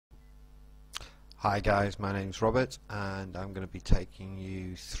Hi guys, my name's Robert and I'm going to be taking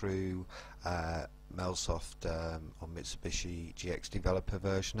you through MuleSoft on Mitsubishi GX Developer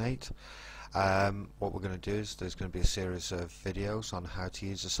version 8. What we're going to do is there's going to be a series of videos on how to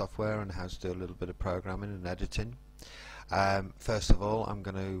use the software and how to do a little bit of programming and editing. First of all, I'm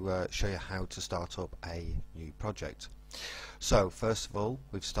going to show you how to start up a new project. So first of all,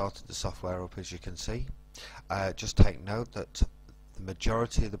 we've started the software up, as you can see. Just take note that the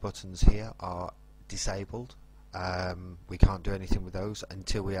majority of the buttons here are disabled. We can't do anything with those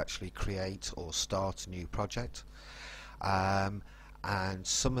until we actually create or start a new project, and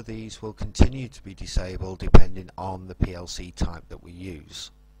some of these will continue to be disabled depending on the PLC type that we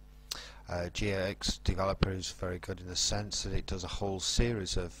use. GX Developer is very good in the sense that it does a whole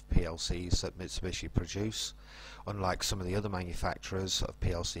series of PLCs that Mitsubishi produce, unlike some of the other manufacturers of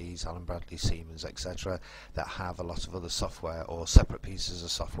PLCs, Allen Bradley, Siemens, etc., that have a lot of other software or separate pieces of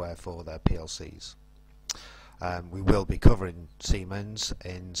software for their PLCs. We will be covering Siemens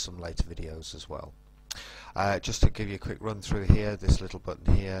in some later videos as well. Just to give you a quick run through here, this little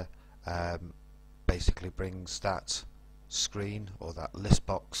button here basically brings that screen or that list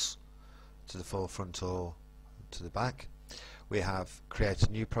box to the forefront or to the back. We have create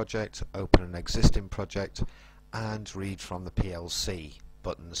a new project, open an existing project, and read from the PLC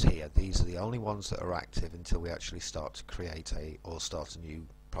buttons here. These are the only ones that are active until we actually start to create or start a new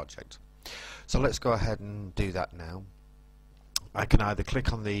project. So let's go ahead and do that now. I can either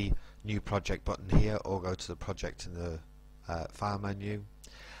click on the new project button here or go to the project in the file menu,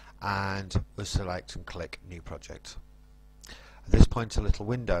 and we'll select and click new project. At this point a little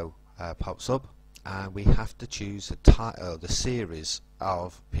window pops up and we have to choose the series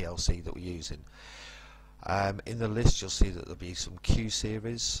of PLC that we're using. In the list you'll see that there'll be some Q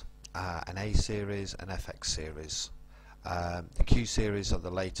series, an A series, an FX series. The Q series are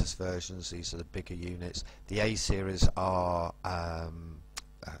the latest versions, these are the bigger units. The A series are, I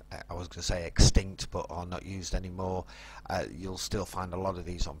was going to say extinct, but are not used anymore. You'll still find a lot of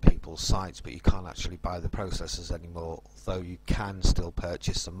these on people's sites, but you can't actually buy the processors anymore, although you can still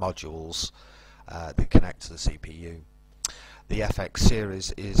purchase the modules that connect to the CPU. The FX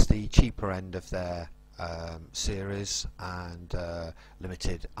series is the cheaper end of their series and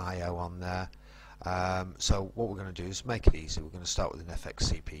limited I/O on there. So what we're going to do is make it easy. We're going to start with an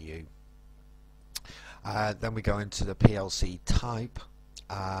FX CPU. Then we go into the PLC type,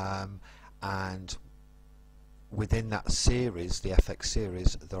 and within that series, the FX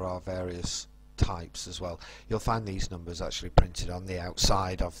series, there are various types as well. You'll find these numbers actually printed on the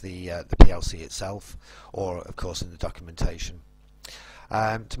outside of the PLC itself, or of course in the documentation.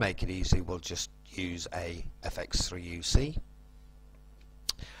 To make it easy, we'll just use a FX3U-C.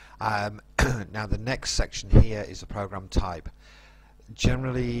 Now the next section here is a program type.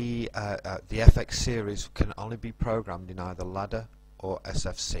 Generally the FX series can only be programmed in either ladder or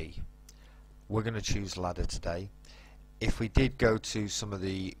SFC. We're going to choose ladder today. If we did go to some of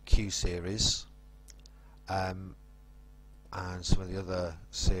the Q series and some of the other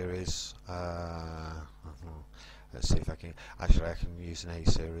series, let's see if I can use an A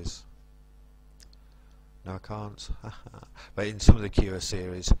series. No, I can't. But in some of the Q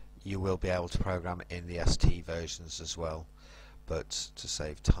series you will be able to program in the ST versions as well, but to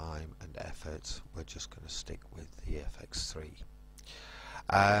save time and effort we're just going to stick with the FX3.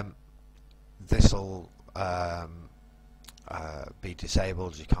 This will be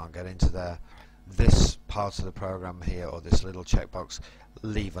disabled, you can't get into there. This part of the program here, or this little checkbox,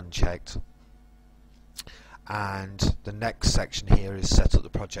 leave unchecked. And the next section here is set up the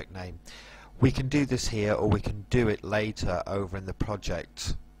project name. We can do this here or we can do it later over in the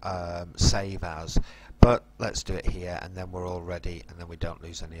project save as, but let's do it here and then we're all ready and then we don't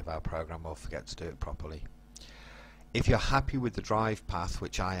lose any of our program or forget to do it properly. If you're happy with the drive path,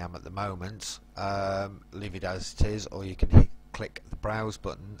 which I am at the moment, leave it as it is, or you can click the browse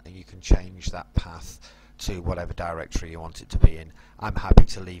button and you can change that path to whatever directory you want it to be in. I'm happy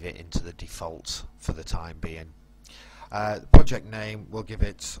to leave it into the default for the time being. The project name, we'll give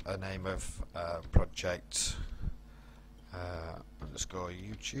it a name of project underscore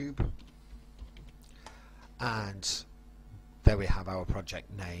YouTube, and there we have our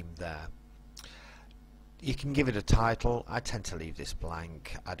project name there. You can give it a title. I tend to leave this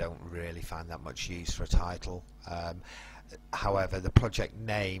blank. I don't really find that much use for a title. However, the project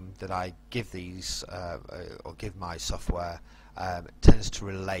name that I give these or give my software tends to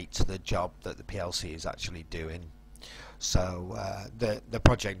relate to the job that the PLC is actually doing. So the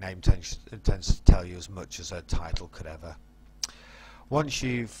project name tends to tell you as much as a title could ever. Once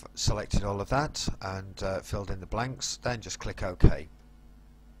you've selected all of that and filled in the blanks, then just click OK.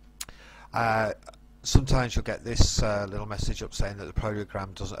 Sometimes you'll get this little message up saying that the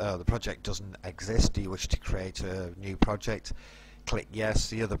project doesn't exist. Do you wish to create a new project? Click yes.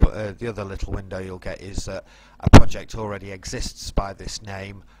 The other little window you'll get is that a project already exists by this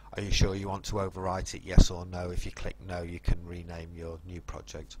name. Are you sure you want to overwrite it? Yes or no. If you click no, you can rename your new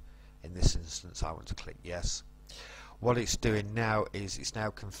project. In this instance, I want to click yes. What it's doing now is it's now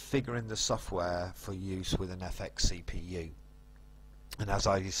configuring the software for use with an FX CPU. And as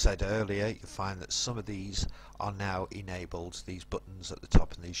I said earlier, you'll find that some of these are now enabled, these buttons at the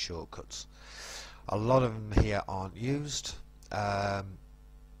top and these shortcuts. A lot of them here aren't used, and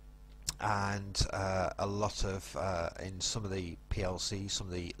a lot of, in some of the PLCs, some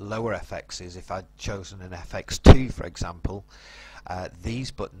of the lower FXs, if I'd chosen an FX2 for example,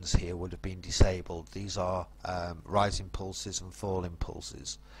 these buttons here would have been disabled. These are rising pulses and falling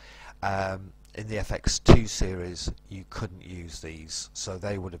pulses. In the FX2 series you couldn't use these, so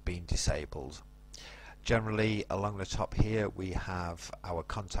they would have been disabled. Generally along the top here we have our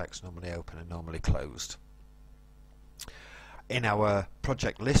contacts normally open and normally closed. In our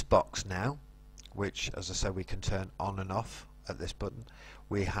project list box now, which as I said we can turn on and off at this button,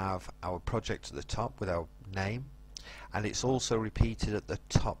 we have our project at the top with our name, and it's also repeated at the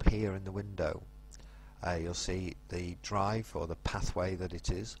top here in the window. You'll see the drive or the pathway that it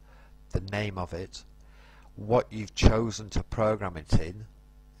is, the name of it, what you've chosen to program it in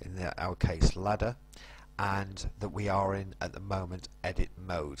our case ladder, and that we are in at the moment edit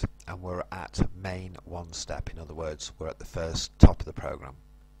mode, and we're at main one step. In other words, we're at the first top of the program.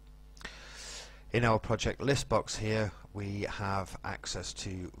 In our project list box here we have access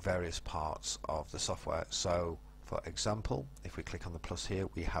to various parts of the software. So for example, if we click on the plus here,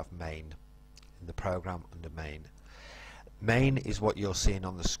 we have main in the program under main. Main is what you're seeing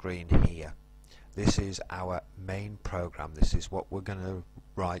on the screen here. This is our main program. This is what we're going to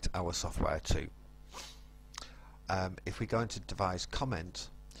write our software to. If we go into device comment,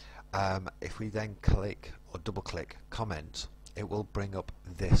 if we then click or double click comment, it will bring up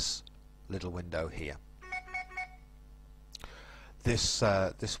this little window here. This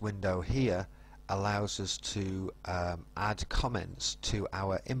window here allows us to add comments to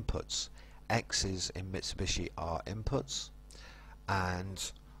our inputs. X's in Mitsubishi are inputs,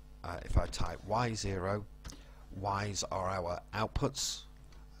 and if I type Y0, Y's are our outputs,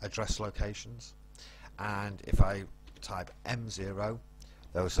 address locations, and if I type M0,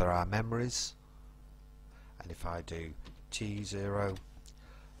 those are our memories, and if I do T0,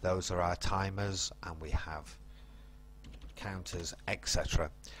 those are our timers, and we have counters, etc.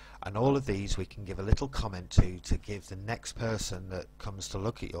 And all of these we can give a little comment to give the next person that comes to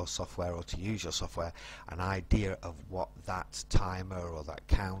look at your software or to use your software an idea of what that timer or that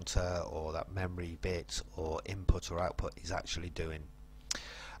counter or that memory bit or input or output is actually doing.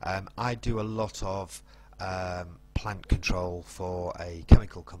 I do a lot of plant control for a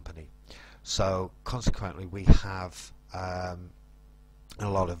chemical company, so consequently we have a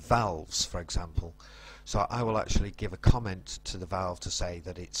lot of valves, for example. So I will actually give a comment to the valve to say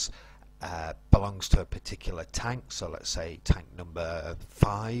that it's belongs to a particular tank, so let's say tank number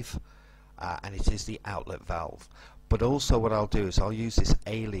 5, and it is the outlet valve. But also what I'll do is I'll use this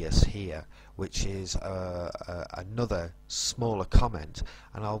alias here, which is another smaller comment,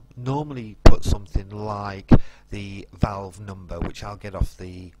 and I'll normally put something like the valve number, which I'll get off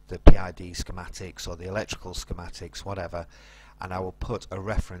the PID schematics or the electrical schematics, whatever, and I will put a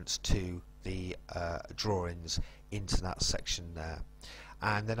reference to the drawings into that section there,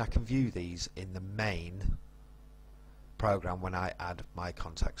 and then I can view these in the main program when I add my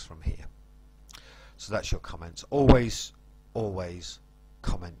contacts from here. So that's your comments. Always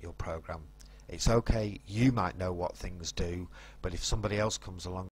comment your program. It's okay, you might know what things do, but if somebody else comes along